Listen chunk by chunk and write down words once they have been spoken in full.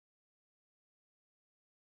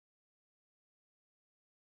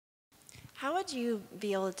How would you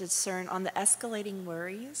be able to discern on the escalating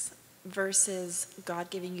worries versus God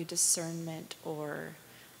giving you discernment or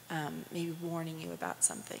maybe warning you about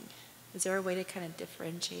something? Is there a way to kind of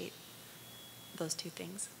differentiate those two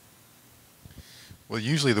things? Well,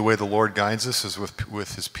 usually the way the Lord guides us is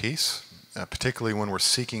with His peace, particularly when we're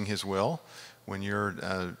seeking His will. When you're,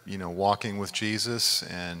 walking with Jesus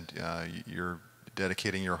and you're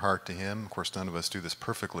dedicating your heart to Him. Of course, none of us do this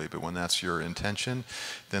perfectly, but when that's your intention,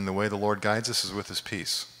 then the way the Lord guides us is with His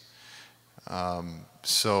peace.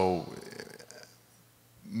 So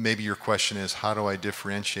maybe your question is, how do I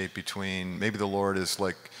differentiate between, maybe the Lord is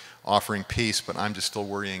like offering peace, but I'm just still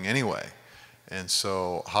worrying anyway. And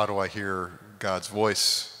so how do I hear God's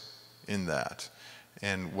voice in that?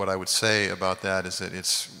 And what I would say about that is that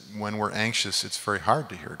it's when we're anxious, it's very hard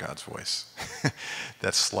to hear God's voice.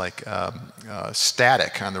 That's like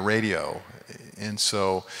static on the radio. And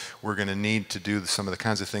so we're going to need to do some of the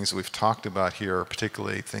kinds of things that we've talked about here,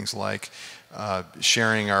 particularly things like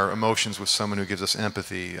sharing our emotions with someone who gives us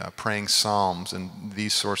empathy, praying psalms, and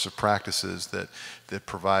these sorts of practices that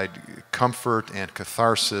provide comfort and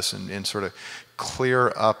catharsis and sort of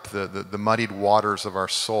clear up the muddied waters of our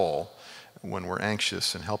soul when we're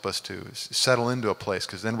anxious and help us to settle into a place,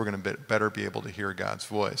 because then we're going to better be able to hear God's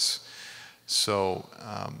voice. So,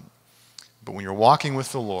 but when you're walking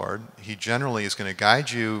with the Lord, He generally is going to guide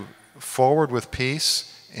you forward with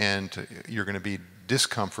peace, and you're going to be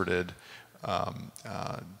discomforted,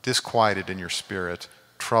 disquieted in your spirit,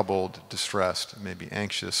 troubled, distressed, maybe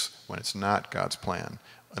anxious when it's not God's plan.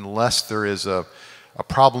 Unless there is a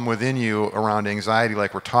problem within you around anxiety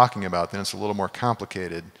like we're talking about, then it's a little more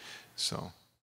complicated. So